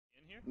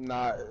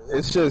Nah,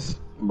 it's just,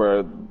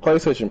 bro.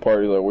 PlayStation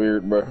parties are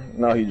weird, bro.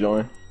 Now he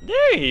joined.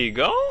 There you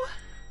go.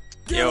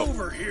 Get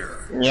over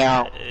here.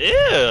 Yeah.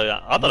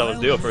 Yeah, I thought I was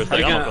deal for a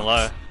second. I'm not gonna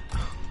lie.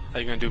 How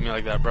you gonna do me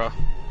like that, bro?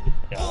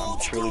 Yeah, I'm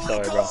truly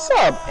sorry, bro. What's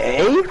up,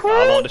 Avirk?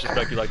 I won't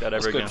disrespect you like that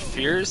ever again.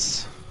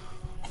 Fierce?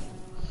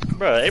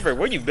 Bro, Avirk,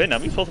 where you been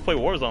at? We supposed to play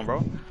Warzone,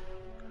 bro.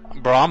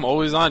 Bro, I'm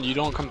always on. You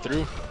don't come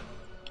through.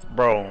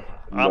 Bro,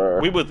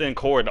 we was in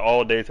court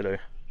all day today.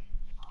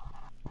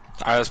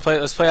 Alright,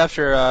 let's play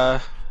after. I'm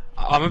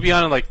gonna be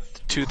on in like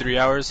 2-3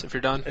 hours if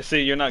you're done.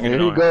 See, you're not getting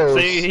Here he on. goes.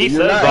 See, he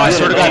You're said, not Bro, I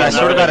swear to God, I he's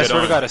swear to not God, I gonna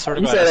swear to get God, I swear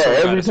to You God. say I swear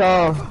that to every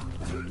God. time.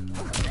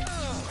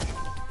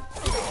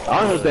 I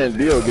don't understand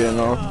deal getting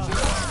on.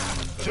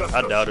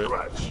 I doubt it.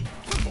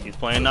 He's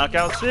playing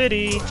Knockout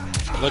City.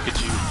 Look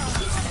at you.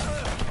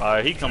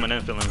 Alright, he coming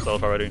in feeling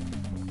himself already.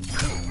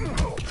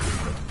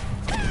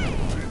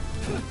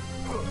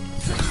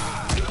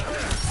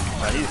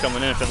 Alright, he's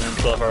coming in feeling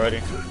himself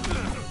already.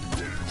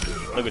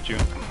 Look at you.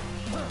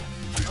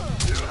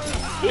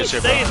 He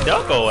stays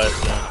Duck OS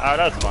then. Alright,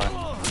 that's fine.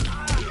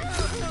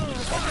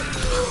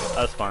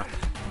 That's fine.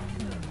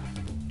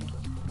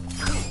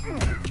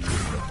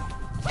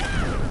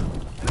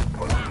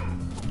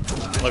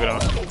 Look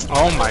at him.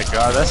 Oh my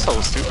God, that's so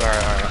stupid.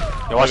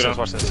 Alright. Yo, watch this,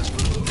 watch this.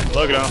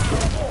 Look at him.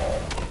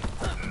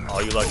 Oh,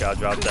 you lucky I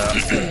dropped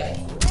that.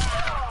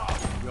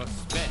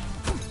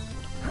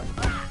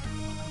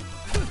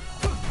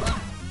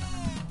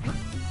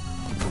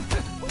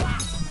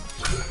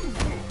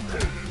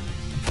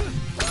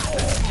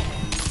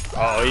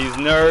 Oh, he's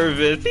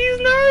nervous. He's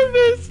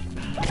nervous.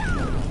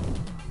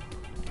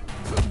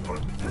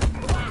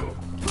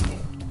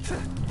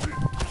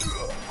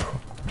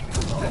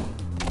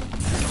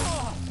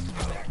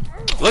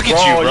 Look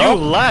at you, bro.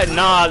 You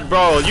nah,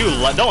 bro.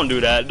 Don't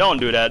do that. Don't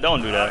do that.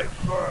 Don't do that.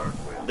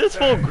 This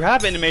full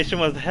grab animation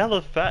was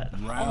hella fat.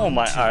 Oh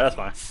my. Alright,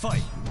 that's fine.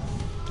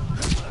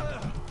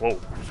 Whoa.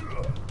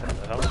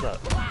 What the hell is that?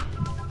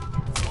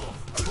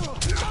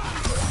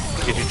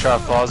 Look at you try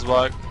to falls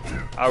block.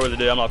 I really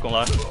did. I'm not gonna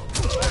lie.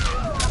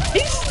 He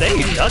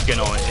stayed ducking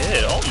on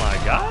it. Oh my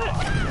god.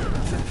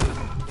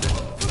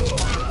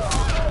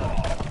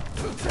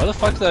 Why the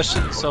fuck did that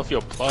shit still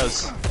feel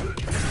plus?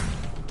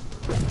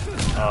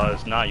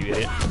 It's not, you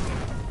idiot.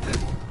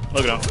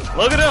 Look at him.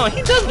 Look at him.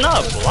 He does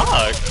not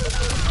block.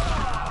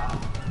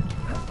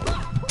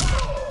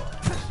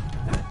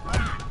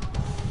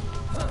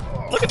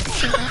 Look at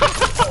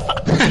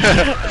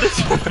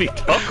this would be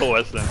Tuckle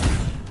Weston.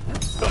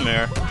 Come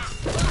here.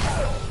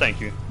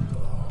 Thank you.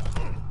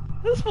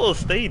 This will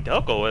stay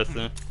Duckle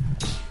Weston.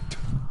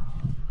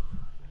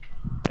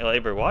 Hey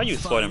Labor, why are you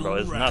sweating, bro?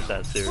 It's not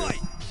that serious.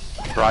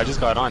 Bro, I just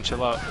got on.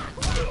 Chill out.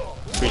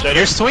 Appreciate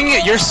You're it. swinging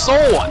it. You're so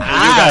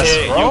ass,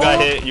 You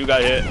got hit. You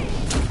got hit.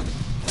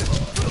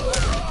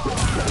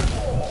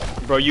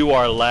 Bro, you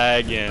are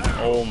lagging.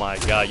 Oh my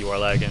god, you are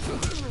lagging.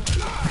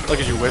 Look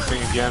at you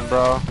whiffing again,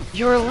 bro.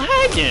 You're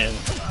lagging.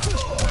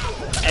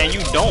 And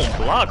you don't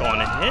block on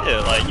a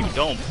hit. Like, you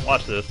don't.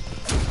 Watch this.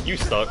 You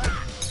stuck.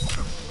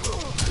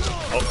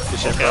 Oh, Good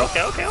shit, okay,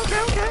 bro.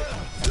 okay.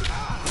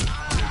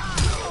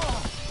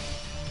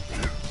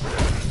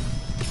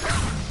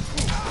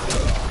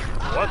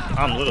 What?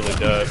 I'm literally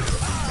dead.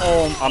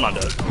 Oh, I'm not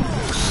dead.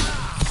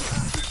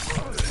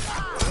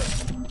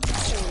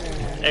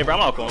 Hey, bro, I'm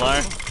not gonna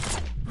lie.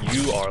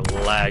 You are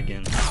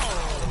lagging.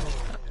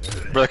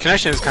 Bro, the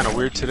connection is kind of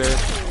weird today.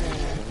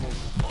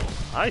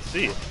 I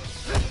see it.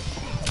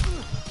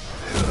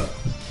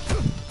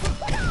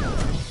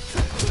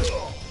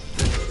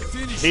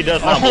 He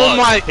does not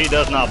block. He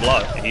does not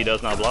block. He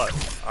does not block.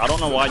 I don't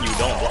know why you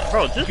don't block.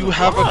 Bro, just You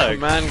have a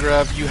command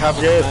grab. You have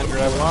a command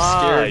grab.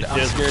 I'm scared. I'm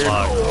Just scared.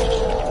 block.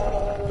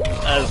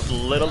 That's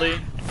literally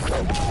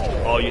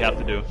all you have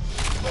to do.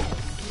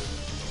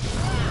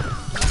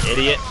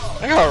 Idiot.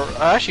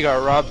 I actually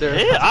got robbed there.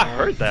 Yeah, I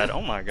heard that.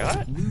 Oh my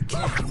god.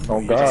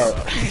 Oh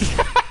God. He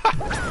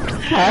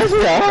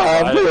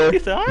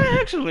said, I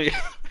actually.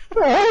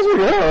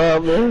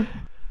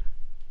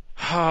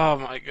 Oh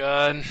my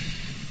god.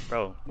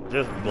 Bro,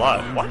 just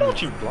block. Why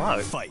don't you block?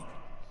 Fight.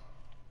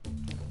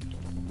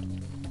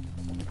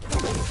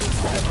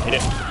 Hit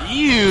it.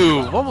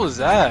 Ew, what was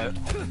that?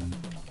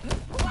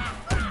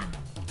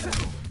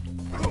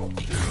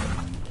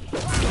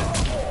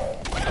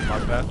 My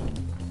bad.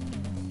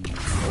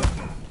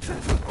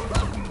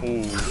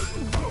 Ooh.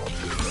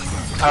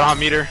 I don't have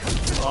meter.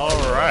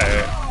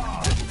 Alright.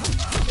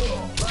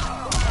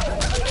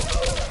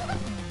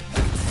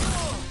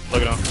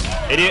 Look at him.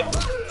 Idiot.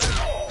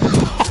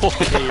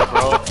 Okay,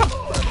 bro.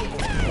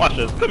 Watch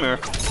this. Come here.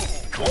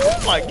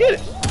 Oh my, get it.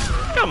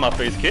 Get out of my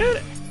face,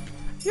 kid.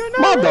 You're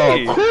not My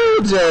ready. dog,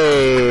 Cool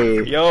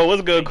J. Yo,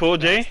 what's good, Cool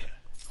J?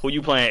 Who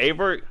you playing,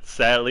 Avirk?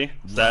 Sadly.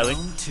 Sadly.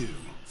 Round two.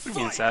 What do you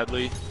mean,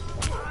 sadly?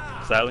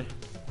 Sadly.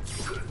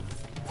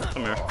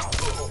 Come here.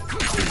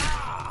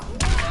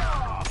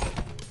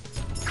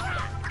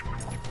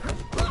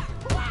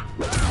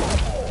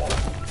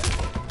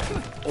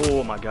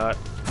 Oh my god.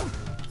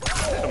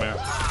 Come here.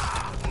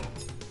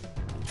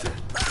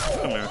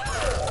 Come here.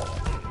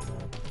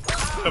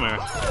 Come here.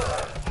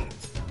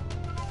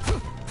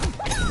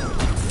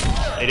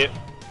 Ate it.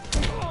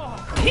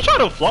 He tried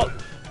to flop.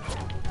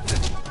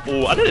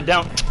 Oh, I did it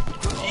down.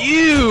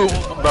 Ew,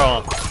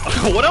 bro.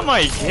 What am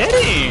I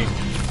getting?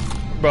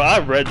 Bro, I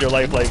read your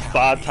life like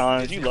 5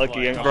 times. You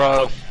lucky,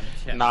 bro.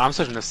 Nah, I'm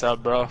switching this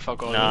up, bro.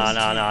 Fuck all Nah.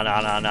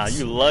 this.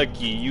 You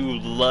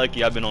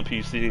lucky. I've been on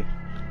PC.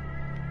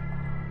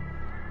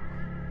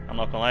 I'm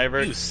not gonna lie,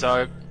 Avirk. You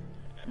suck.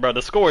 Bro,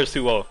 the score is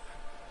 2-0.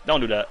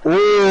 Don't do that.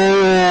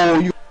 Oh,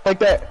 you like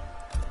that?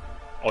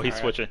 Oh, he's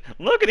switching.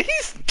 Look at it.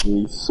 He's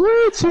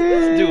switching.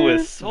 This dude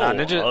is so Nah,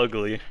 Ninja-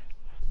 ugly.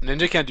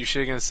 Ninja can't do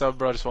shit against sub,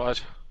 bro. Just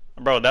watch.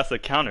 Bro, that's the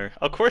counter.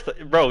 Of course,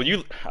 bro.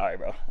 You. Alright,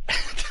 bro.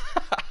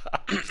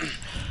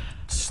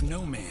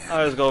 Snowman.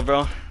 Alright, let's go,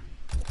 bro.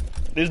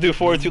 Just do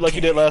 4-2 like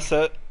you did last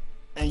set,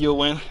 and you'll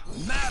win.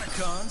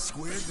 Matacon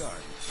Square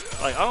Garden.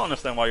 Like, I don't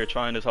understand why you're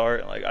trying this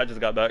hard. Like, I just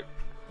got back.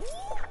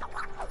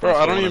 Bro,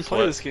 I don't even sweat.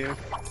 play this game.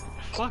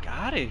 Fuck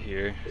out of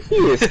here. He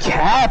is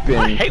capping.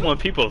 I hate when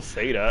people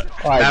say that.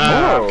 Like,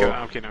 Nah, bro.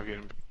 I'm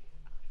kidding.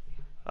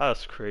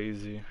 That's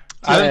crazy.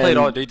 I haven't played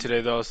Man. all day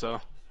today though,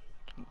 so.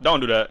 Don't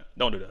do that.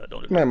 Don't do that.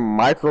 Don't do that. Man,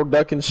 micro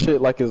ducking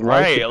shit like his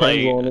life Right,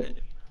 depends on like.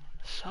 it.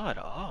 Shut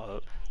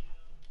up.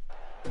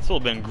 This whole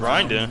been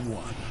grinding.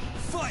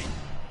 Fight.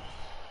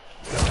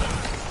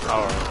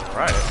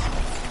 Alright.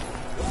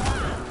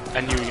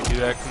 I knew you could do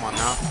that. Come on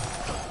now.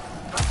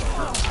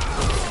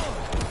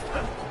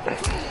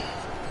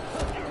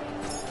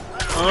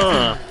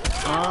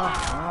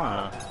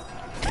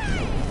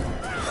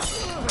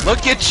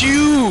 Look at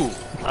you!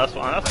 That's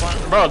fine. That's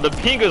fine. Bro, the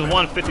ping is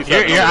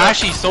 157. You're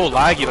actually so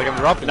laggy. Like I'm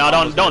dropping. No,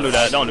 don't do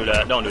that. Don't do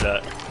that. Don't do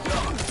that.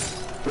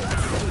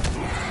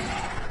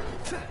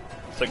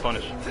 Sick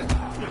punish.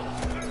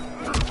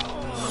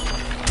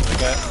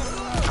 Okay.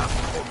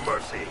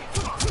 Mercy.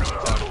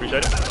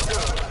 Appreciate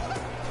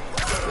it.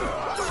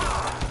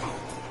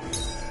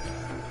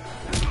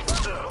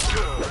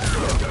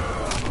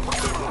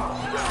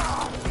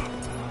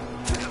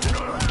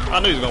 I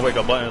knew he was gonna wake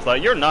up button. It's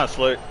like, you're not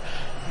slick.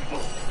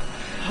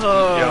 Yo,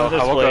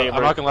 I woke up.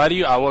 I'm not gonna lie to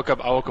you. I woke up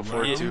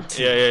for it too.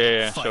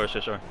 Yeah. Sure.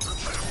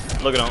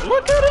 Look at him.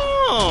 Look at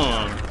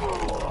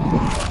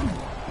him.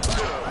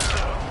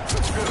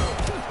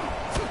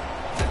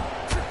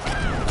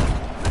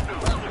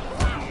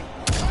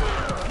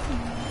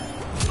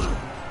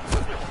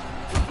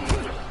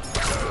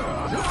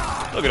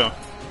 Look at him.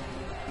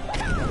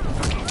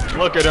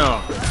 Look at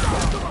him.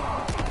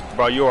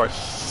 Bro, you are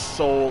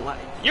so...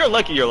 You're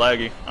lucky you're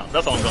laggy.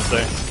 That's all I'm gonna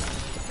say.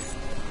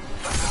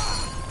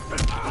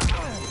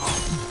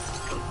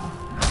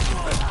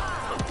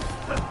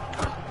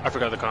 I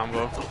forgot the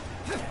combo.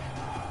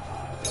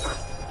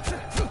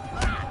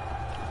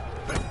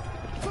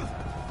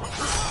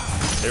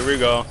 Here we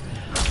go.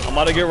 I'm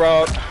about to get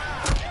robbed.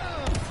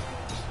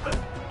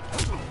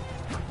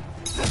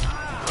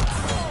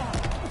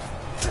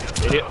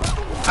 Idiot.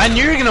 I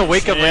knew you were gonna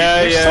wake up.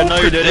 Yeah, You're yeah. so No,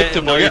 you didn't.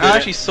 predictable. No, you You're didn't.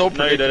 actually so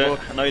No, you predictable.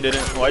 didn't. No, you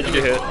didn't. Why'd you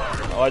get hit?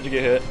 Why'd you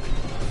get hit?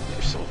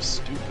 You're so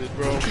stupid,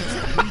 bro.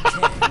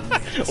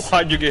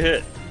 Why'd you get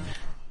hit?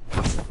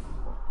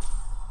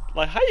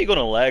 Like, how you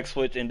gonna lag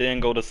switch and then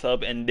go to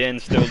sub and then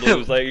still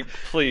lose? Like,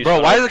 please. Bro,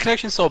 shut why up. is the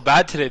connection so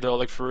bad today, though?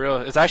 Like, for real.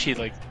 It's actually,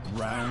 like,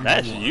 Round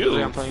That's one.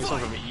 you. I'm playing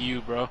something from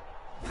EU, bro.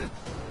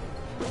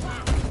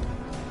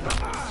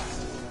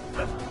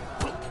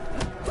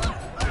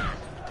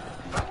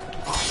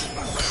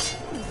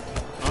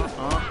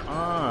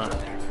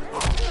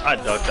 I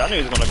ducked. I knew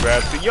he was gonna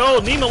grab you. Yo,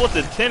 Nemo with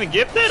the 10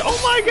 gifted? Oh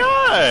my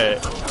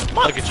god!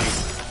 Look at you.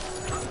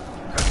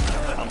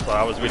 I'm sorry,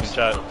 I was reading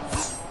chat.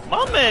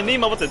 My man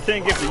Nemo with the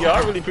 10 gifted. Yo, I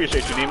really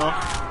appreciate you, Nemo.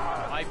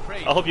 I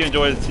hope you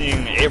enjoyed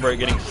seeing Avirk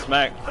getting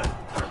smacked.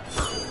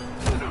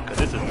 Cause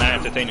this is mad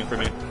entertaining for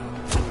me.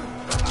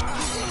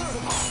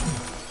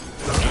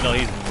 You know,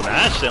 he's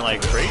mashing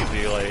like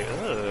crazy, like,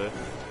 ugh.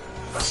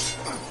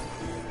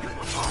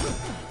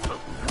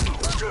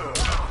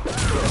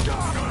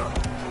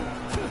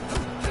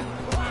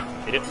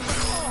 Hit it.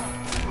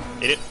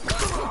 Hit it.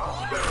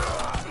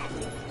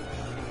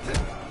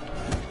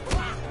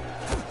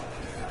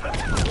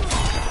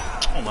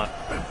 Oh my.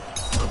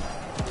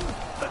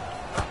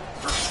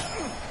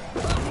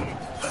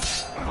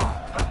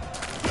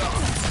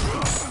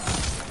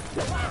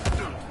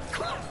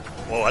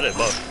 Whoa, I did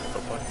both. So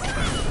funny.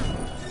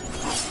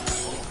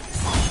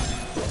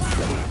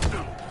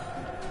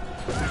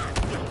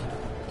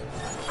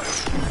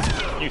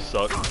 You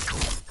suck.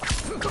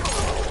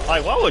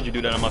 Like, why would you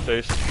do that in my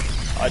face?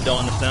 I don't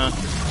understand.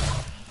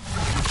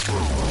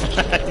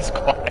 He's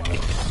quiet.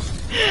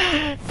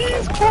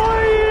 He's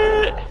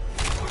quiet.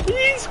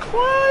 He's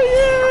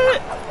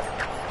quiet.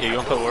 Yeah, you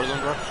wanna play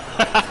Warzone, bro?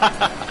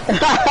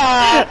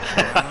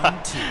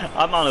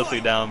 I'm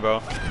honestly down,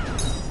 bro.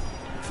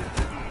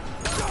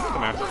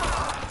 Come here.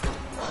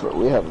 Bro,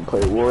 we haven't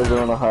played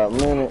Warzone in a hot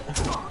minute.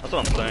 That's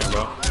what I'm saying,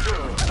 bro.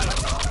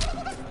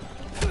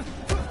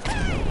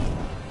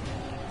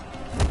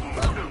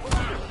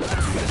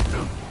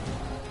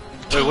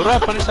 Wait, what do I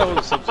punish that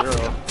with Sub-Zero?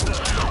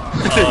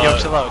 Yo,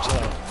 chill out.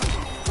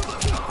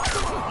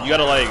 You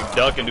gotta like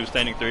duck and do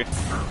standing 3.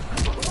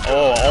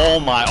 Oh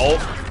my, oh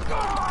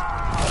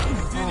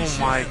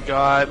my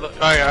god.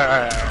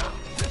 Alright.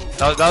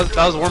 That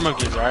was War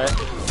Monkeys, alright?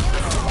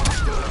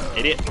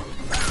 idiot.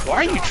 Why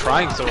are you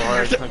trying so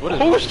hard? Like, what is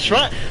Who's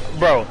trying?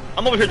 Bro,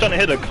 I'm over here trying to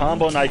hit a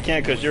combo and I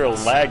can't because you're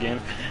lagging.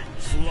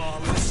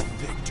 Flawless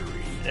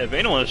victory. If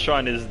anyone's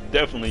trying, it's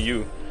definitely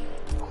you.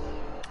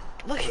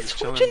 Look, he's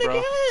switching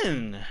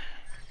again.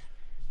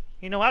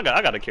 You know, I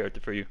got a character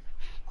for you.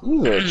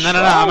 No.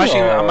 I'm actually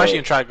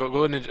gonna try go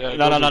ninja.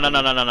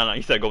 No.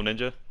 You said go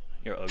ninja.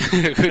 You're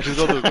ugly. Just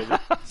go do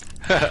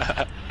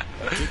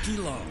Vicky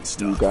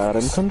Longstop. You got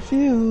him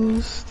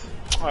confused.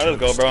 All right, let's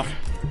go, bro.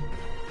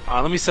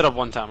 Let me set up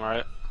one time,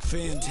 alright?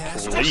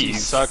 Fantastic. You actually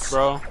Please. suck,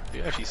 bro.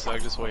 You actually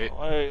suck. Just wait.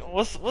 Wait,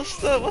 what's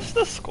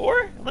the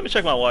score? Let me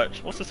check my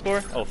watch. What's the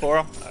score? Oh,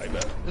 4-0. I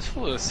bet. This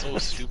fool is so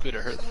stupid.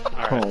 It hurts. Oh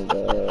Alright.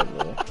 god,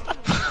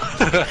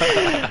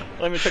 man.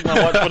 Let me check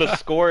my watch for the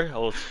score.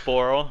 Oh, it's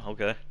 4-0.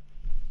 Okay.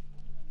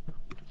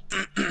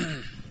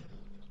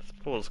 This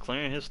fool is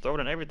clearing his throat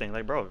and everything.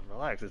 Like, bro,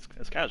 relax.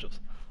 It's casuals.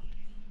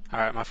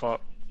 Alright, my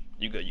fault.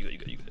 You good.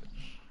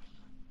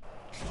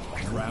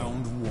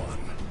 Round 1.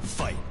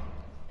 Fight.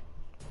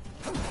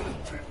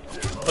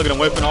 Look at him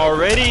whipping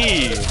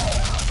already.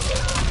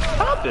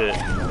 Stop it.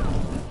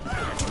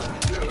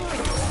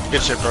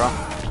 Good shit, bro.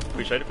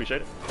 Appreciate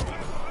it.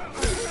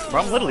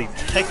 Bro, I'm literally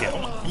teching.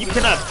 You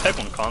cannot tech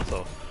on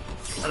console.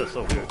 That is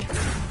so weird.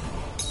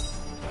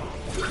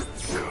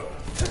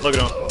 Look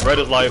at him. Red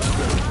is life.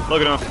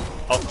 Look at him.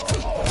 Oh.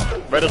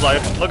 Red is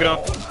life. Look at him.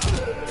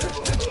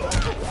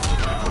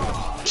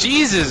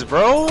 Jesus,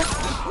 bro.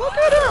 Look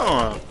at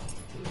him.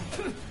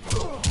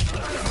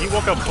 He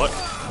woke up what?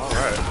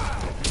 Alright.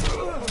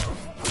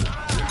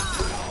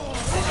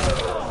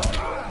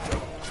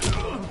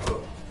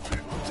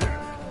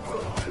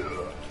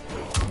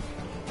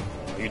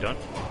 Are you done?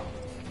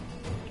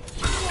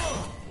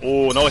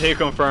 Oh, no hit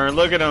confirmed.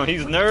 Look at him.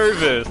 He's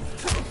nervous.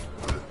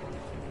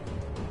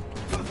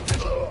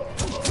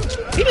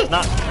 He does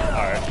not.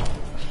 Alright.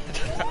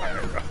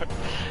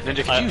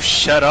 Ninja, can you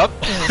shut up?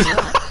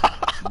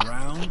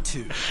 Round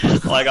 2.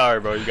 Like,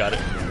 alright, bro. You got it.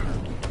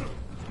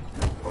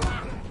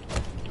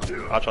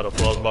 I'll try to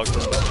flow box him.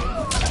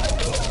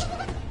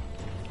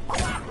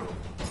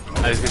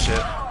 That is good shit.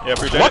 Yeah,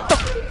 appreciate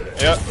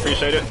it. Yeah,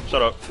 appreciate it.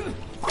 Shut up.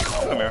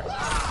 Come here.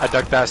 I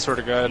ducked that, sort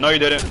of good. No, you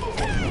didn't.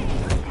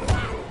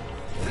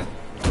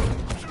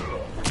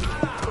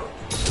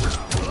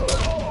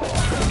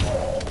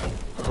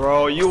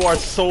 Bro, you are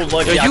so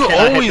lucky. Yo, I you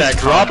cannot always hit that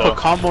drop combo. a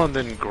combo and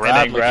then grab.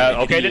 And then grab.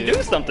 Like Okay, then idiot.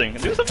 do something.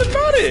 Do something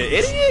about it,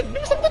 idiot.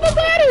 Do something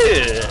about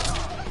it,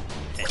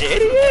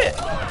 idiot.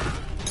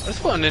 This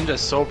fool Ninja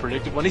is so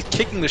predictable. When he's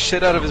kicking the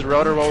shit out of his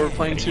router while we're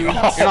playing too. You're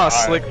not Alright.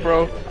 slick,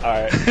 bro. All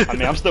right. I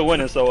mean, I'm still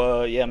winning,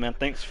 so yeah, man.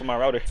 Thanks for my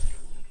router.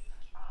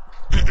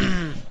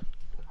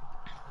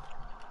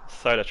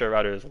 Sorry that your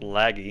router is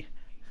laggy.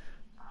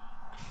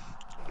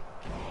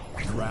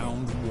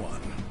 Round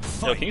 1.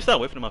 Yo, can you stop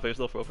whipping in my face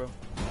though, bro?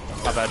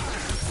 My bad.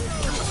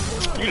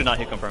 You did not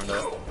hit confirm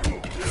though.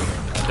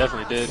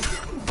 Definitely did.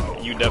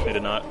 You definitely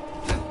did not.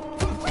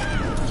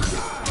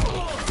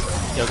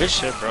 Yo, good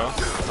shit, bro.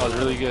 That was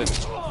really good.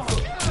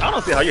 I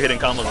don't see how you're hitting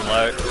combos and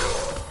lag,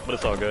 but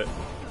it's all good.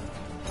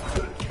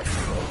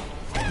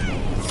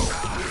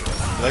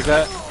 You like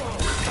that?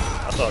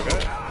 That's all good.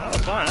 That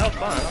was fine.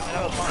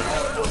 That was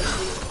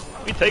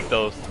fine. We take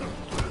those.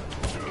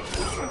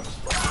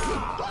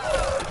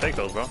 Take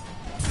those, bro.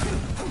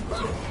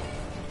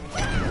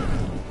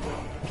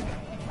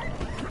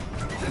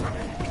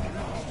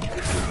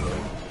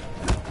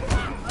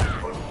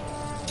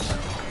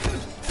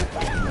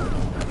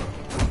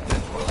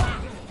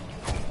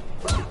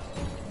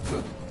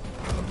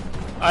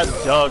 I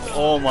ducked.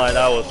 Oh my,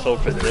 that was so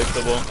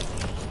predictable.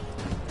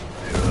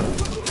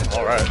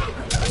 Alright.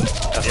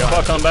 Yeah, if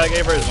I come back,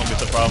 Avirk is gonna be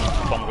the problem.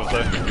 That's all I'm gonna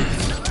say.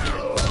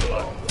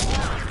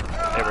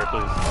 Avirk,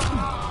 please.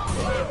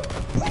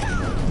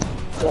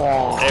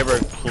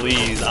 Avirk,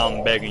 please.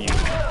 I'm begging you.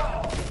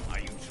 Are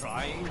you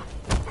trying?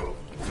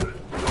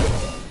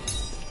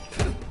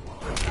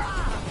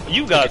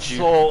 You got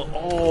so.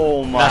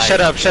 Oh my. Nah,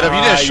 shut up. You did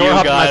a short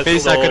hop in my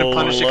face. I couldn't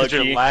punish it because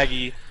you're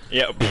lucky. laggy.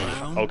 Yeah.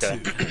 Round Okay.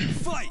 2.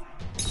 Fight.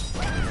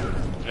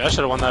 Yeah, I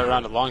should have won that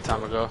round a long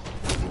time ago.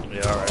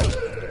 Yeah. All right.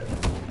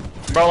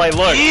 Bro, like,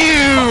 look.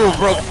 Ew,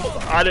 bro.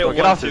 I didn't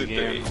Get want off to. this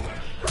game.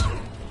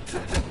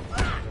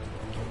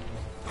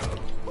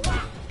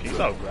 Can you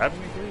stop grabbing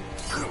me, please?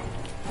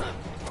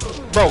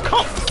 Bro,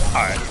 come. All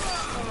right.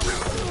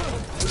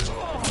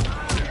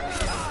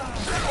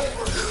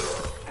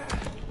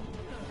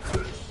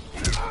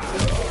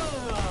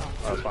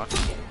 That's fine.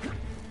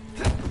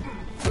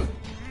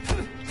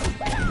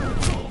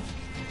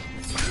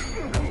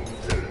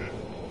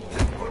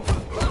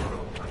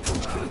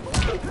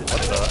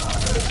 What the?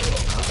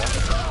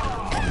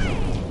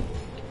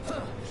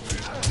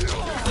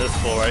 This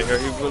fool right here,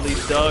 he really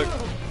dug.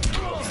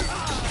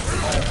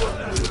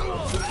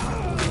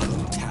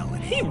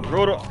 He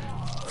brutal.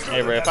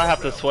 Hey, bro, if I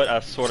have to sweat, I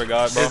swear to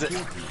God, bro. Is it?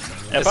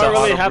 If It's I a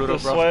really auto have brutal,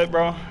 to bro. sweat,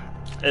 bro,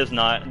 It's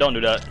not. Don't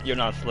do that. You're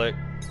not slick.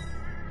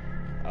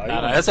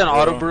 Nah, that's an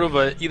auto brew,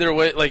 but either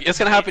way, like it's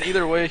gonna happen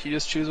either way if you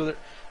just choose with it.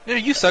 Yeah,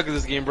 you suck at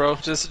this game, bro.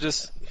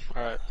 Just.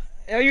 All right.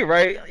 Yeah, you're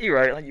right. You're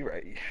right. Like, you're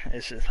right.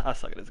 It's just I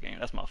suck at this game.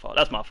 That's my fault.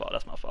 That's my fault.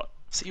 That's my fault.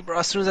 See, bro.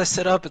 As soon as I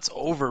set up, it's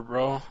over,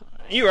 bro.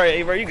 You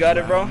right, bro. You got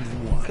it, bro.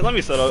 Let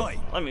me set up.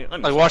 Let me.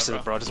 Like, watch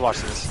this, bro. Just watch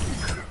this.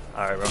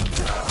 All right, bro.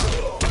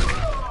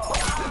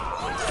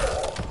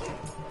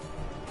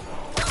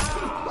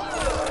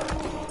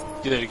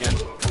 Do that again.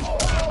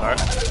 All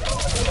right.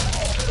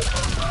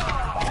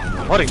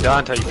 I'm holding down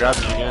until you grab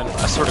me again.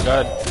 I swear to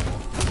God.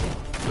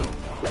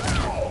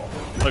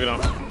 Look at him.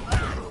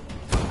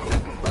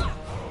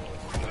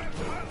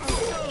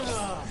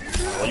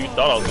 Well, you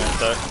thought I was gonna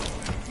attack.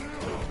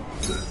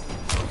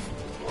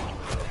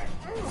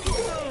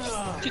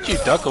 Get you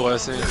duck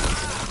OSing.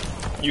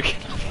 You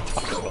can't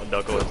talk about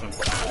duck listen.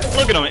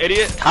 Look at him,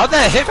 idiot. How'd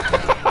that hit?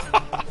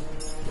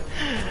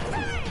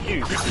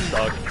 You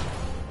suck.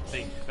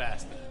 Think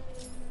faster.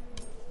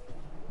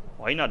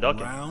 Why you not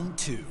ducking? Round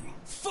 2.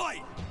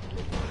 Fight!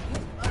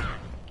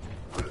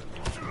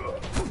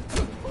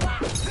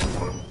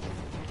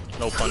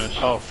 No punish.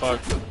 Oh, fuck.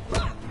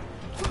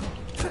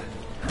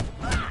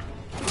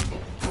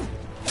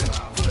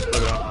 Look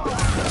at him.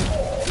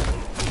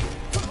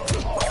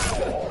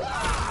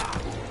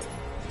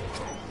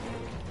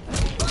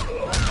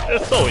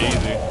 It's so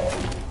easy.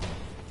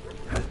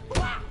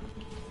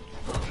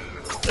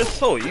 It's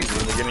so easy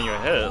to get in your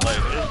head. Like,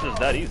 it's just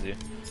that easy.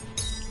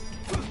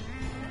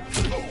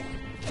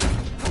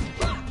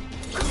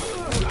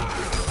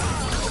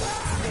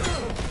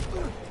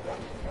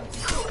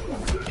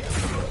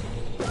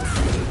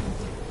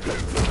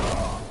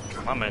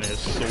 My man is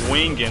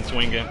swinging.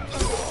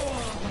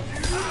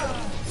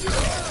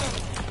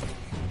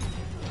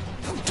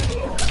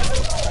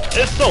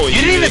 It's so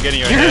easy to get in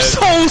your head. You're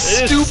so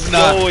stupid. It's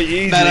so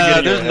easy to get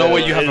in your There's no head.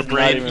 way you have a It's not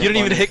brain. even You didn't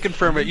even funny. hit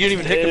confirm it. You didn't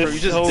even hit confirm. You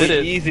It's just so did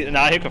it. easy.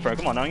 Nah, I hit confirm.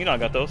 Come on now, you know I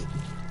got those.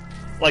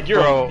 Like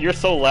Bro. you're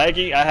so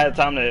laggy. I had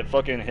time to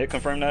fucking hit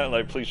confirm that.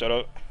 Like, please shut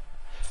up.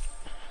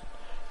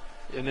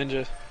 Yeah,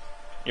 Ninja.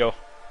 Yo,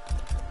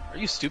 Are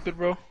you stupid,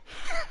 bro?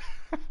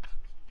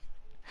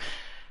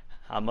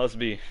 I must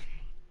be.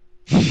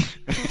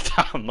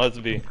 I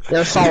must be.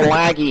 They're so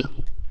laggy.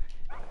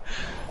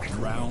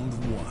 Round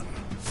 1.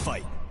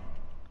 Fight.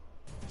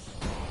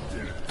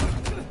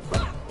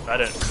 I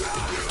didn't.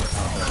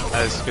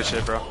 That is good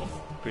shit, bro.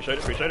 Appreciate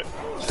it.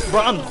 Bro,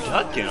 I'm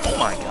ducking. Oh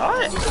my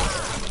god.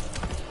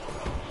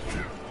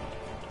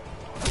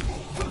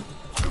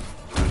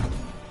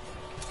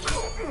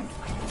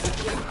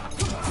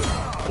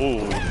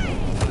 Ooh.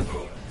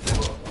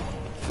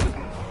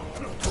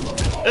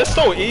 It's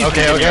so easy.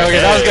 Okay.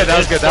 That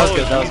was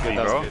good,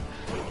 bro.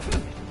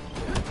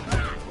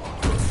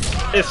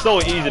 It's so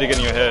easy to get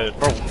in your head.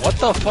 Bro, what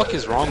the fuck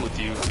is wrong with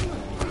you?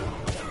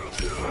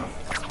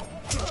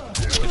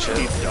 Good shit.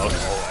 He's ducking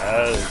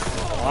ass.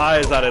 Why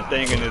is that a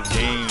thing in this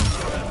game?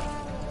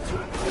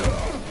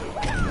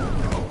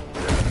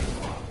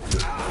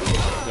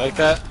 You like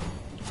that?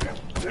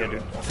 Yeah,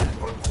 dude.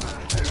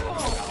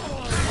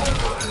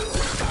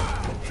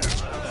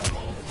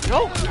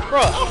 Yo,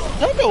 bro,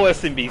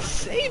 WS be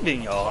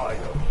saving y'all.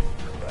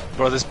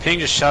 Bro, this ping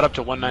just shot up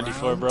to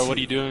 194, bro. What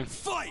are you doing?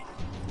 Fight!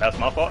 That's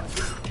my fault.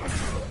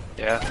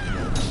 Yeah.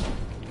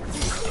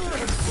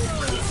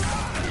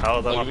 How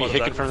is that my Like, we fault?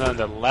 hit confirm that in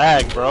the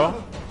lag,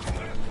 bro.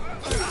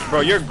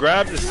 Bro, your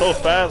grab is so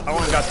fast, I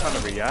only got time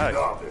to react.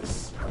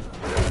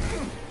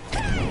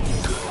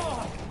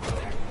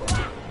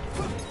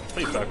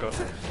 Please back up.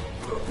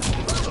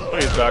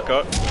 Please back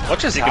up. What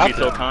just You can be happened?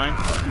 so kind.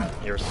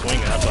 You're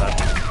swinging that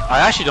fast. I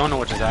actually don't know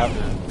what just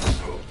happened.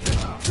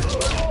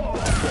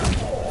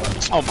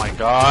 Oh my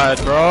god,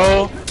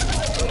 bro.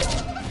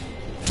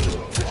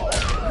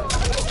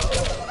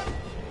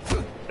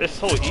 It's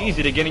so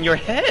easy to get in your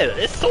head.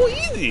 It's so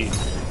easy.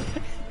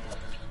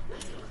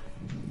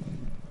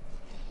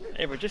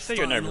 Hey, bro, just say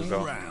you're nervous, Final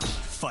bro. round.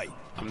 Fight.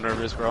 I'm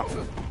nervous, bro.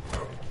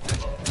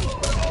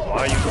 Why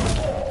are you?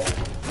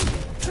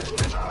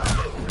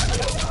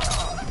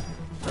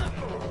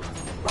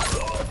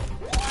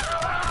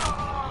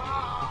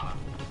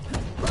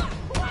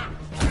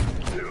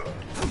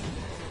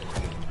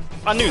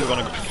 I knew he was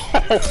gonna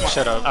go.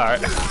 Shut up.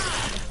 Alright.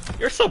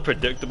 You're so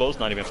predictable, it's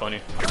not even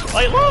funny.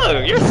 Like,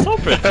 look, you're so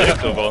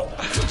predictable.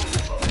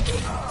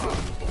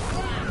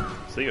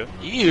 See ya.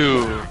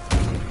 Ew.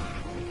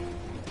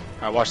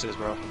 Alright, watch this,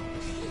 bro.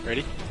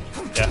 Ready?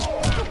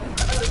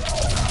 Yeah.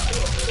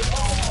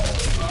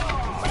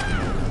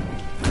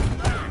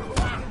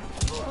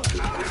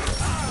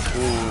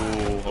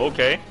 Ooh,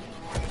 okay.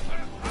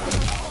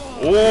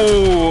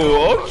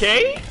 Ooh,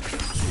 okay.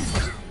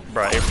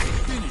 Right.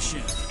 Finish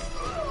him.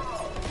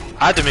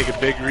 I had to make a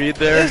big read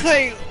there. It's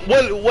like,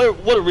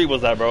 what read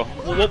was that, bro?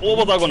 What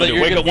was I gonna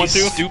do? Wake up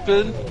 1-2?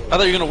 Stupid? I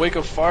thought you were gonna wake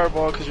up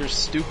Fireball because you're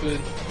stupid.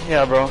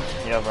 Yeah, bro.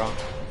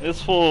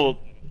 This fool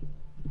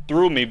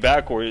threw me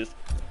backwards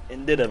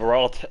and did a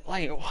raw.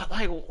 Like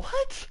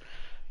what?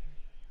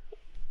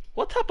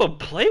 What type of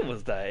play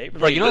was that? Eh?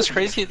 Bro, you know what's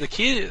crazy? The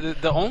key,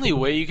 the only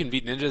way you can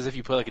beat Ninja is if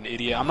you play like an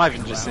idiot. I'm not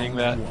even just saying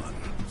that.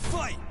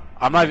 Fight.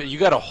 I'm not even. You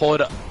gotta hold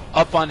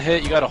up on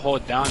hit. You gotta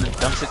hold down in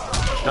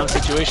dumb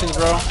situations,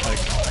 bro. Like,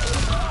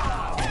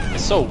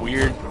 it's so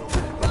weird.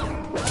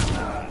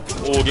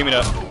 Oh, give me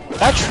that.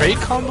 That trade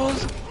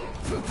combos.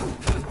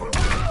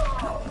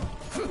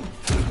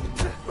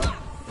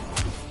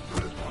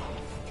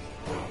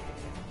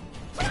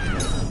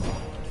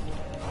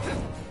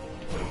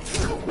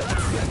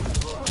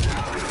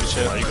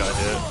 Oh, you got it.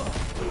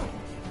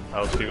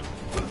 That was cute.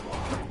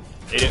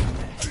 Ate it.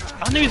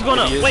 I knew he was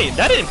gonna. Wait,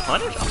 that didn't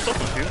punish? I'm so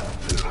confused.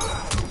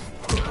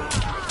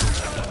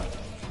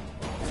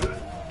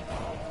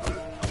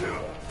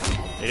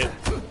 Ate it.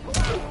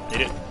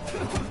 Ate it.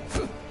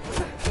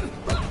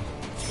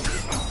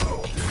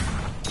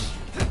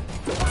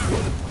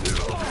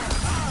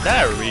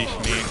 That reached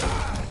me.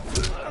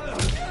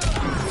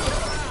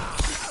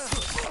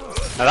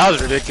 Now that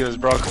was ridiculous,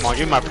 bro. Come on,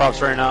 give me my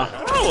props right now.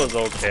 That was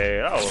okay.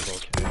 That was okay.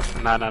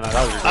 Nah, that was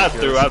ridiculous. I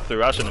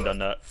threw. I shouldn't have done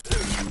that.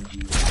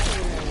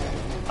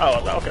 Oh,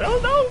 okay. That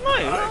was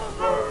nice.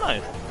 That was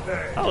nice.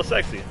 That was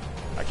sexy.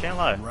 I can't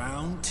lie.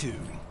 Round 2.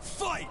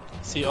 Fight.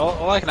 See,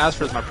 all I can ask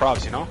for is my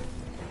props, you know?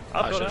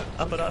 I feel that.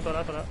 I feel that.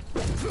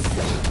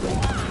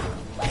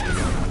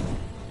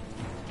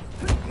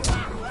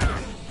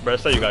 Bro,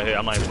 say you got hit.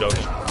 I'm not even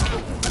joking.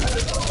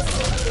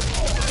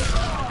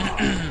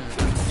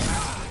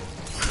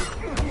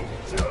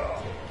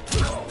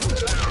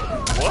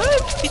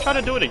 What? He trying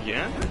to do it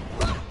again?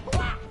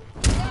 I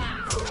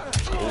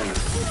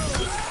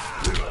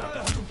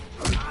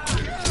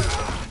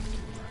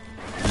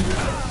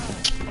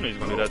knew he's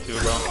gonna do that too,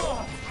 bro.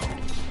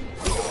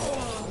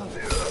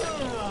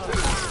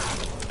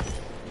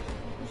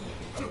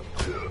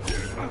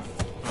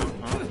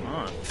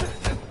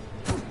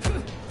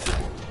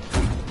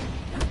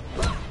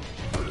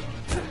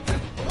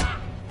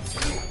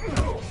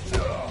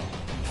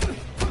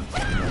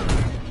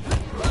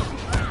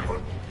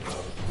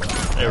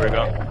 There we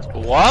go.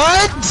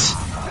 What?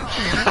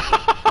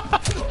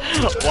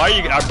 Why are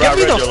you? Get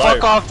me the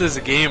fuck off this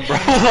game, bro.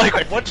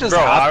 Like, what just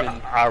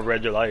happened? I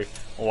read your life.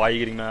 Why are you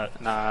getting mad?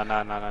 Nah.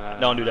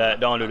 Don't do that.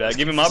 Don't do that.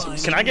 Give me my.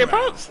 Can I get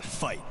props?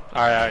 Fight.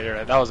 Alright, you're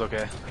right. That was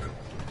okay.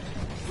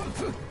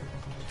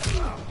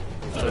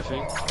 Other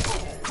thing.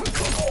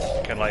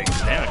 Can I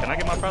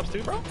get my props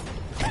too, bro?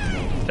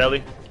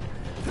 Telly.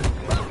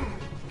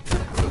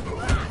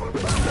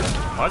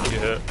 Why'd you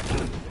get hit?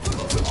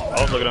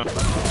 Oh, look at him.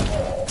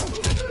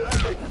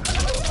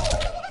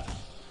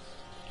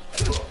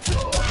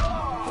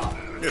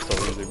 You're so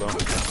easy, bro.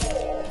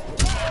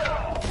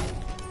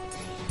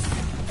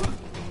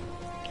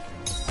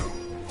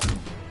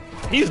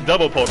 He's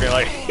double poking,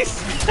 like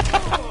he's.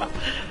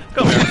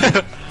 Come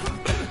here,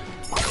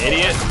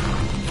 idiot.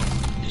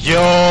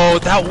 Yo,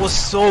 that was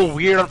so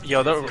weird.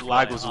 Yo, that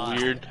lag was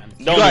weird.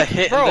 You got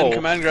hit and then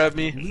command grab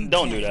me.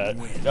 Don't do that.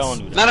 Don't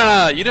do that.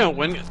 No. You didn't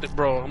win,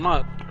 bro. I'm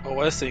not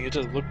OSing. It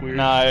just looked weird.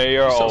 Nah,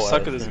 you're so OS.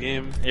 suck at this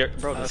game.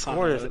 Bro, the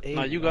score is 8.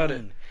 Nah, you got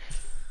it.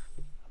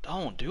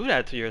 Don't do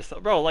that to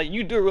yourself, bro. Like,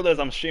 you do realize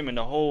I'm streaming.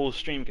 The whole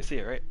stream can see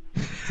it, right?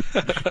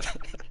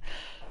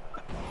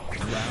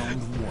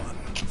 Round 1.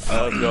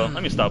 Let's go.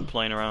 Let me stop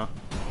playing around.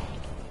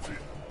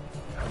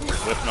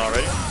 Whipping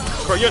already.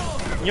 Bro,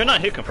 you're not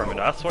hit confirming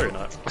though. I swear you're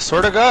not. I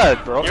swear to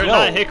God, bro. You're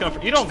not hit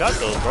confirming. You don't got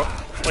those, bro.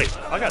 Wait,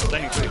 I got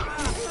things too.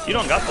 You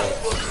don't got those.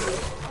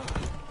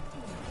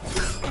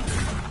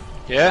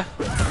 Yeah?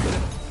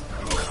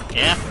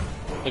 Yeah?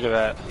 Look at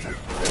that.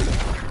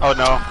 Oh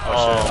no.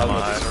 Oh, shit.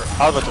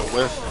 I was about to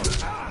whiff.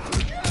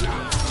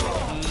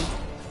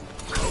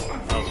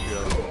 That was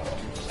good.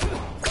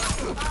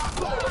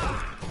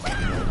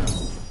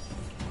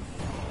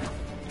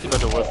 You about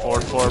to whiff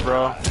forward 4,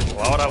 bro.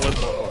 Why would I whip?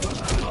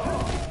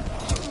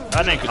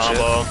 That didn't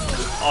combo.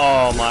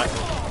 Oh my.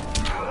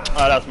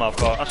 Oh, that's my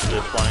fault. I should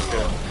have flying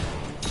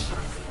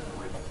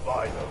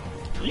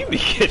kill. You be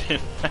kidding.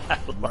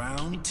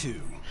 Round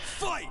 2.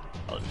 Fight.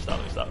 Oh, let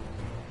me stop.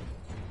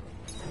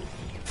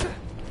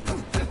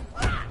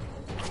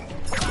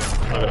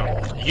 Look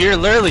at him. You're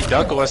literally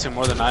duck OSing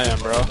more than I am,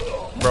 bro.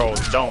 Bro,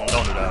 don't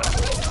do that.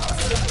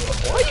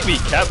 Why you be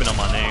capping on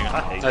my name?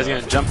 I hate I was that.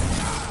 gonna jump.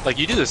 Like,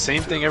 you do the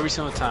same thing every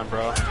single time,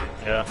 bro.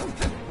 Yeah.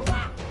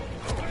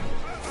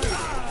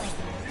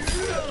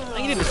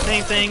 You do the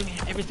same thing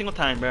every single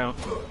time, bro.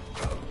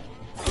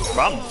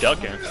 Bro, I'm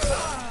ducking.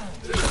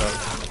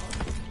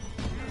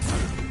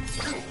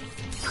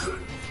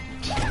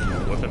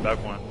 Whipping back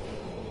one.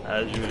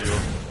 As usual.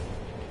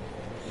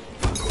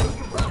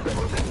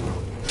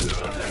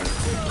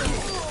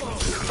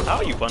 How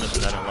are you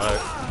punishing that in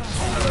live?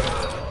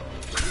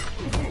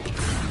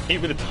 He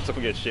really thought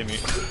someone get shimmy.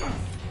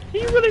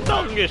 He really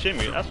thought someone get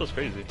shimmy. That's what's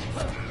crazy.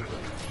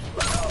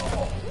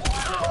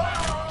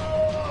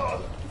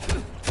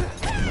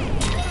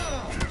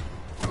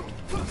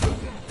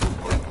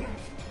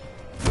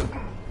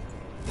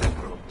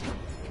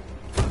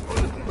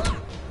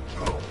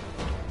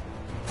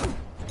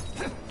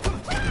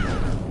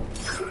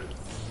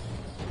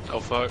 Oh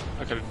fuck,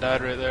 I could have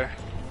died right there.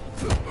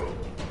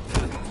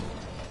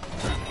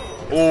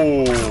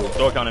 Ooh,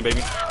 throw it counter, baby.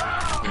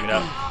 Give me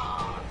that.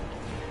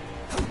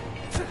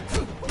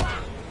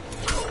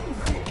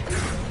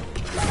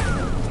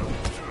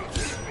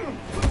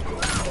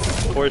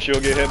 Of course, you'll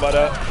get hit by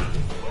that.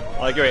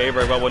 Like you're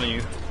Avirk, why wouldn't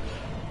you?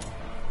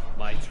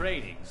 My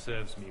training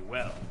serves me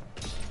well.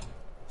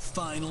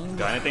 Final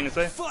Got anything to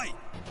say? Fight.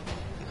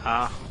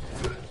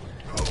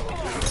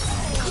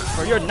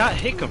 Bro, you're not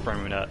hit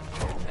confirming that.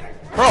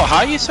 Bro, how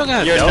are you still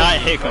gonna? You're know? not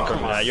hit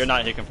confirming that. You're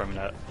not hit confirming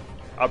that.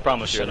 I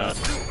promise you're not.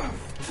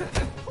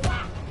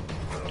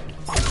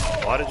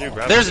 Why did you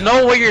grab There's it?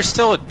 no way you're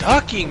still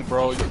ducking,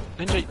 bro.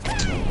 Ninja.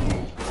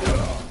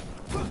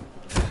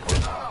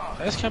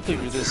 I just can't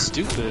believe you're this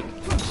stupid.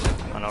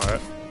 I know,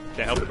 right?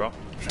 Can't help it, bro.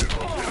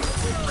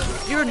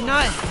 You're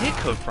not hit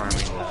confirming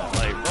that.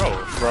 Like,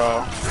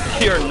 bro.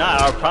 You're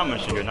not. I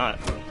promise you, you're not.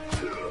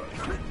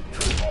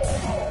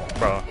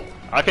 Bro,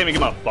 I can't even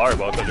get my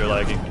fireball because you're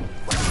lagging.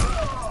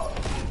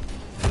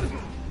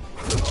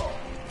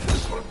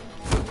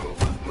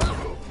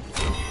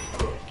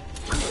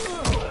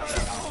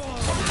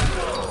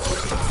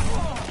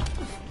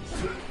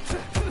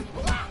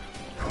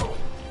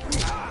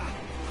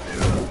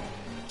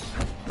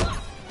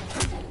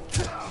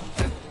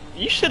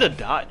 You should have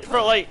died,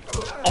 bro. Like,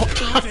 oh,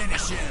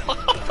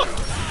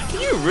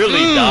 you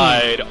really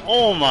died.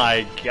 Oh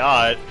my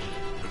god,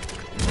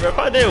 bro. If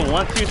I did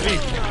 1, 2, 3,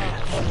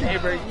 hey,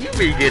 bro, you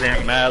be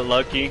getting mad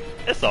lucky.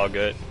 It's all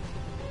good.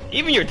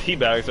 Even your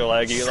teabags are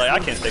laggy. Like, I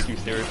can't take you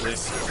seriously. You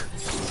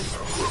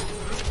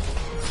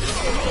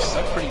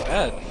suck pretty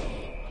bad.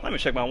 Let me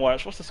check my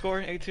watch. What's the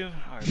score? 8-2. All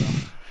right,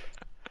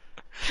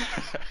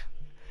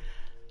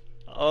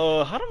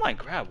 bro. How do I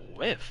grab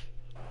whiff?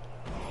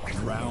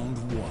 Round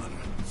 1.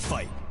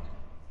 Fight.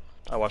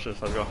 I watch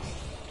this. Let's go.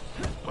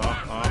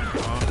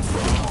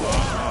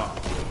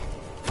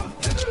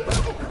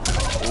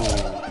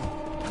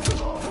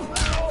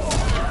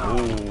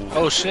 Ooh.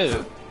 Oh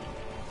shit.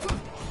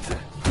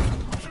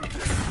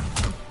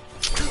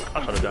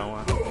 I shot it down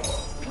one.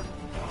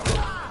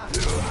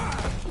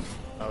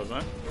 That was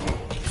nice.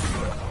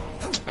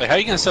 Like, how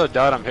you gonna still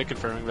doubt I'm hit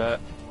confirming that?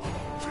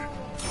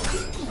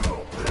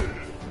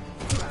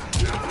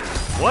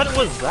 What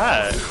was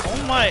that?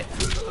 Oh my.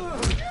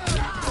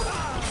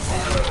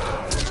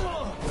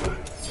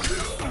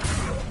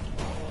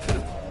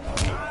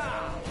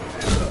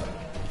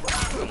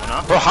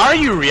 Bro, how are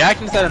you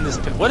reacting to that in this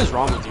pit? What is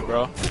wrong with you,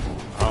 bro?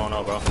 I don't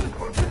know, bro.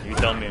 You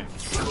tell me.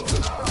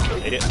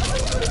 Idiot.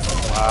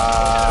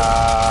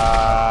 Wow.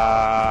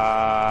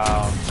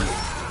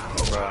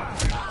 Bro.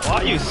 Why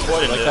are you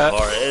sweating Like this that?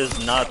 hard?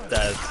 It's not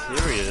that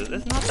serious.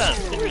 It's not that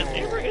serious,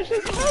 Avirk. It's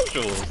just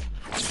casuals.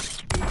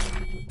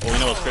 Well, you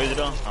know what's crazy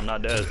though? I'm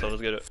not dead, so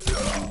let's get it.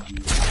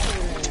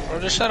 Bro,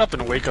 just shut up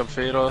and wake up,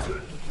 Fatal.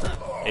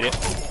 Idiot.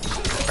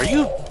 Are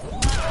you?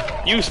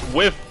 You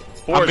whiff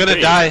 4 I'm gonna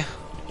die.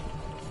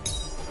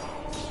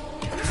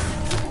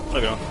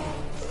 Look at him.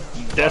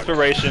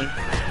 Desperation.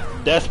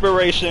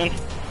 Desperation.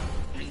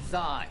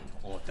 Resign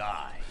or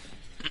die.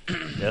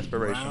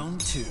 Desperation. Round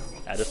 2.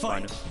 At its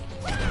Fight. finest.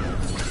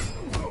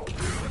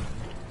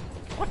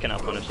 Why can't I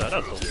punish that?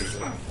 That's so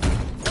stupid.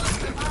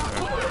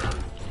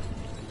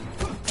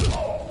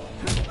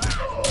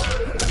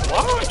 Why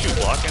aren't you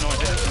blocking on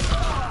hit?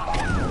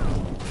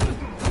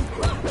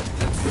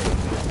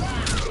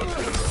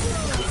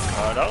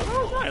 That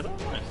was nice.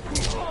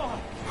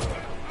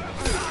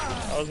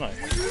 That was nice.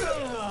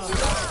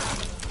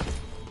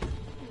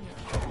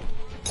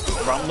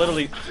 Bro, I'm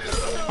literally.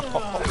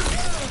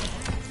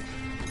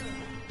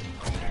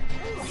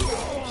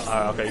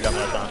 Alright, okay, you got me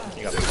that time.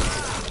 You got me.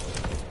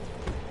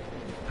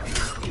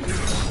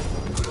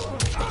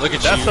 Look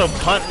at That's you. a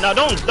pun. No,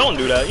 don't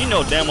do that. You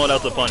know damn well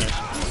that's a punish.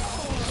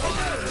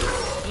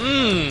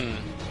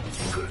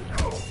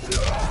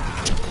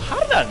 How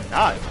did that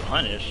not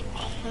punish?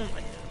 Oh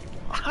my.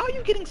 How are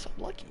you getting so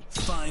lucky?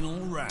 Final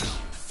round.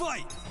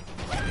 Fight.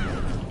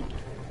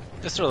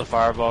 Just throw the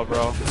fireball,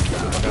 bro.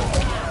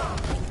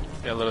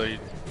 Yeah, literally.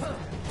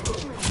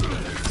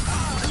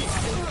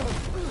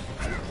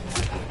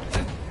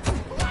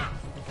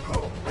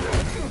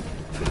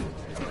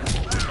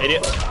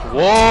 Idiot.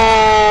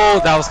 Whoa,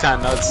 that was kind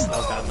of nuts. That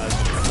was kind of nuts.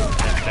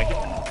 Thank you.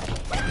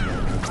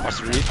 Watch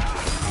the read.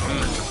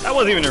 That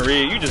wasn't even a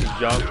read. You just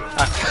jumped.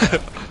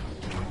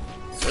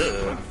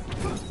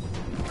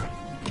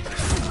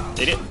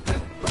 Idiot.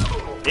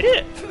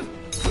 Idiot.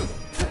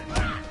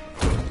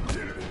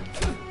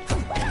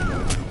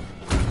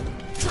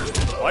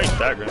 Why are you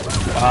staggering?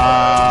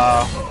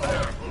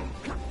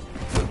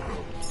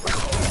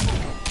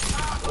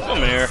 Come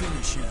here.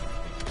 Finish him.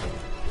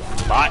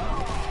 Bot.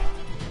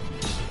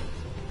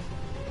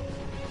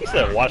 He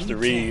said watch the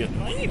read.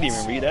 I didn't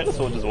even read that. This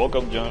one just woke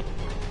up and jumped.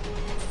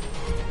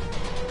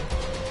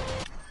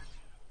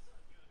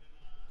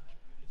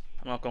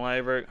 I'm not gonna lie,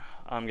 Avirk.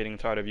 I'm getting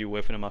tired of you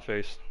whiffing in my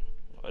face.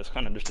 It's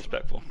kind of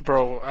disrespectful.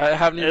 Bro, I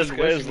haven't even It's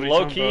whiffed in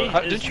low weeks, key.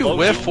 bro. Didn't you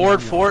whiff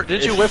forward for?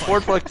 Didn't you whiff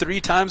forward for like 3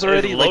 times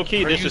already? It's Like, low key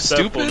are you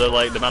disrespectful stupid? that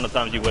like the amount of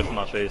times you whiff in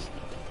my face.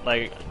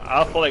 Like,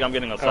 I feel like I'm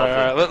getting assaulted.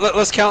 Alright,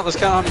 let's count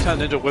how many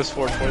times Ninja whips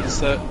forward for this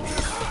set.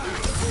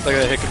 Like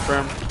a hit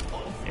confirm.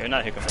 You're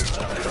not hit confirming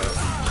that.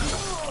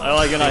 I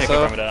like you're not hit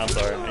confirming that. I'm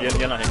sorry.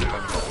 You're not hit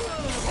confirming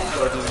that.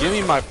 Bro, just give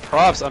me my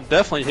props. I'm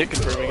definitely hit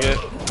confirming it.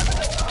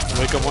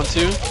 Wake up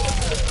 1-2.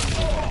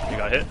 You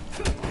got hit.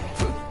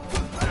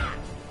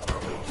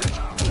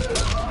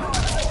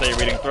 Stay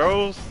reading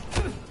throws.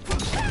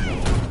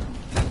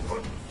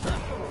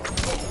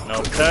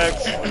 No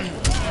text.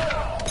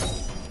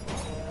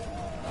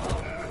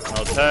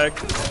 No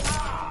text.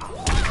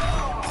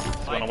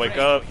 Just wanna wake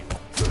up.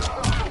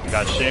 You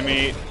got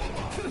shimmy.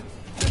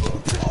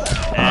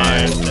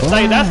 And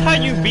like, that's how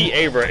you beat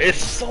Avirk.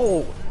 It's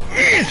so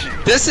easy.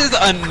 This is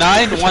a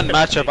 9-1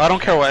 matchup. I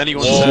don't care what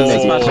anyone says.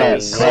 This matchup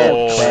is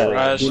so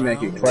trash. She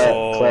make it clap,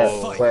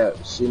 clap, clap.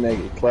 She make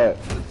it clap.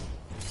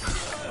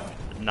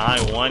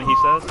 9-1, he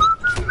says.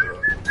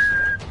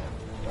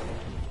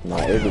 Nah,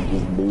 Avirk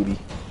just booty.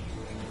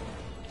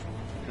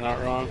 You're not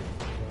wrong.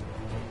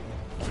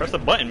 Press the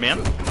button, man.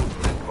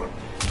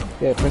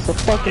 Yeah, press the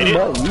fucking Idiot.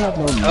 button. You have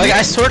no. Like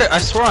I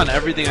swear on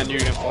everything I knew you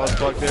were gonna fall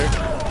block there.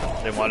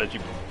 Then why did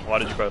you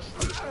press?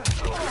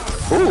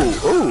 Ooh.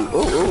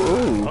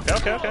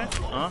 Okay.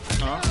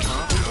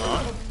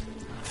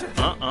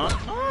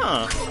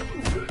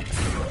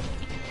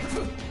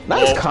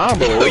 Nice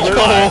combo. Yo,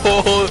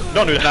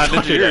 Don't do that. Nah,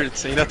 Don't Ninja, do you're that.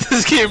 insane at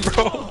this game,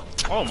 bro.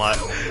 Oh my.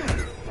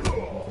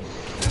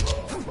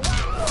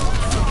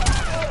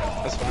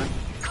 That's fine.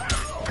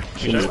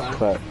 She make it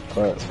clap,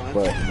 clap,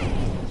 clap.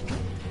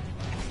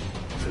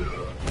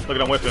 Look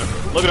at him whip him.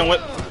 Look at him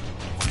whip.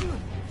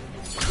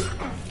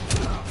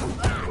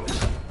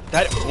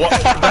 That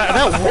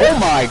Oh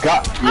my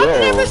god, yo. I've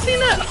never seen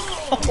that.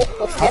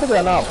 How did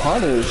that not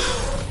punish?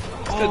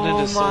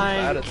 Ninja's so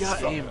bad at this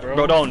game, bro.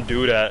 Bro, don't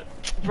do that.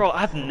 Bro,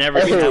 I've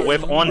never seen that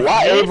whip on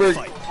Why hit. ever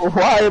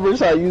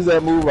try to use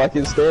that move? I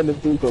can stand him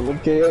through from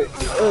okay.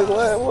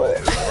 What?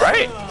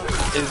 Right?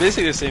 It's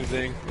basically the same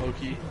thing, low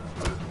key.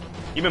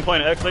 You been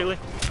playing X lately?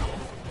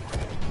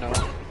 No,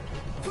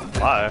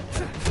 Why?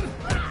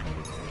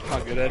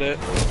 not good at it.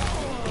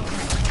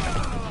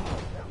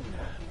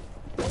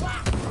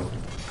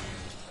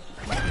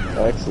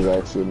 X is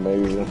actually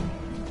amazing.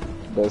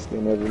 Best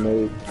game ever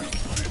made.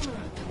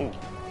 Ooh.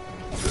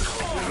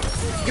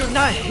 You're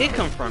not hit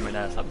confirming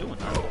that. Stop doing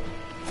that.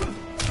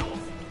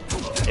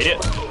 Idiot.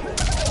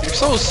 You're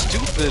so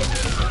stupid.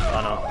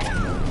 I know.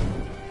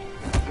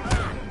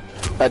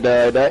 I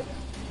died.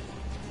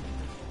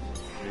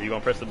 You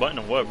gonna press the button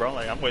or what, bro?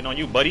 Like, I'm waiting on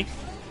you, buddy.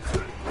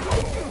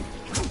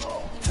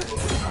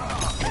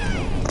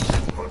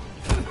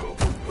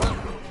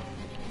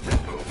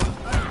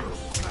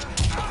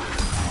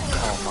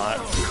 Oh my.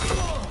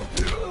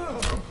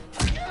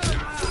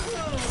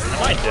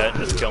 Am I dead?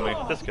 Just kill me.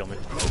 Just kill me.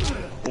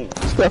 Ooh.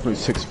 It's definitely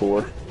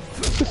 6'4".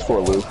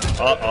 6'4" Luke.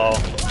 Uh-oh.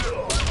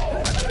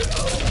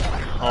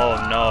 Oh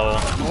no.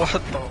 What the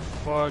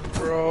fuck,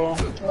 bro?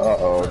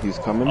 Uh-oh, he's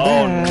coming Oh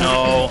back.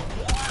 no.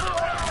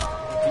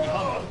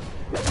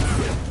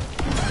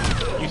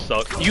 You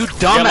suck. You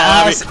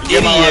dumbass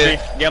idiot.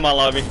 Get my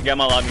lobby. Get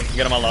my lobby.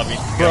 Get my lobby.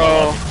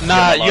 Bro,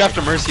 nah, you have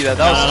to mercy that.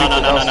 That was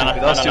stupid. That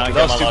was stupid.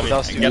 That was stupid. That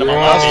was stupid. Get out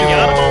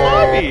of my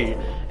lobby.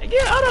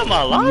 Get out of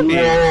my lobby.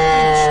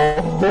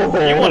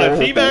 You want a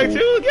teabag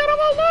too? Get out of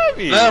my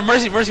lobby. Nah,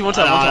 mercy, one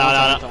time.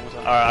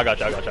 Alright, I got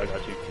you.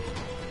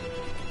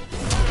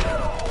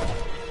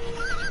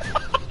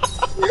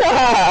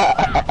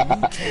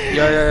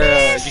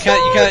 Yeah.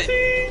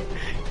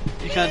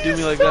 You can't do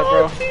me like that,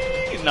 bro.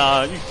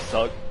 Nah, you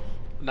suck.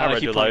 Nah, I read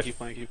keep your playing,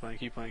 life.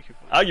 keep playing.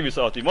 I'll give you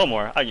salty. One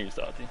more. I'll give you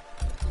salty.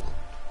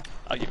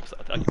 I'll give you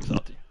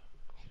salty.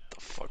 The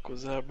fuck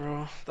was that,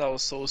 bro? That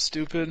was so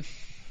stupid.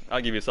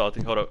 I'll give you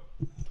salty. Hold up.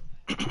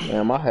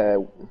 Damn, I had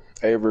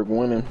Avirk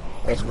winning.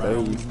 That's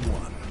crazy.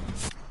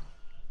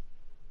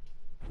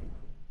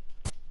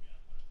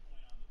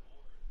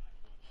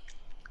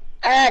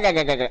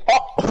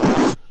 Oh.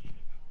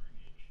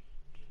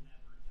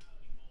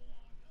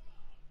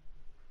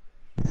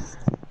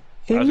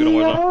 I was gonna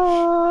win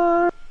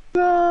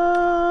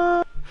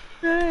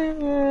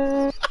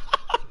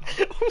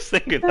Who's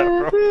singing that,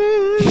 bro?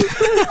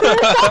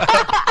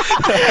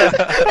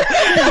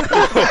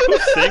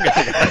 Who's singing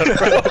that,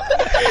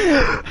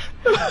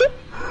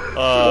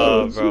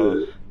 bro?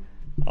 Bro.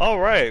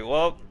 Alright,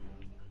 well,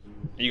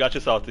 you got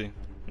your salty.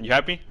 You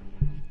happy?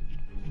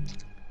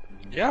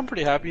 Yeah, I'm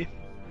pretty happy. You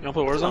wanna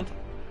play Warzone?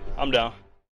 I'm down.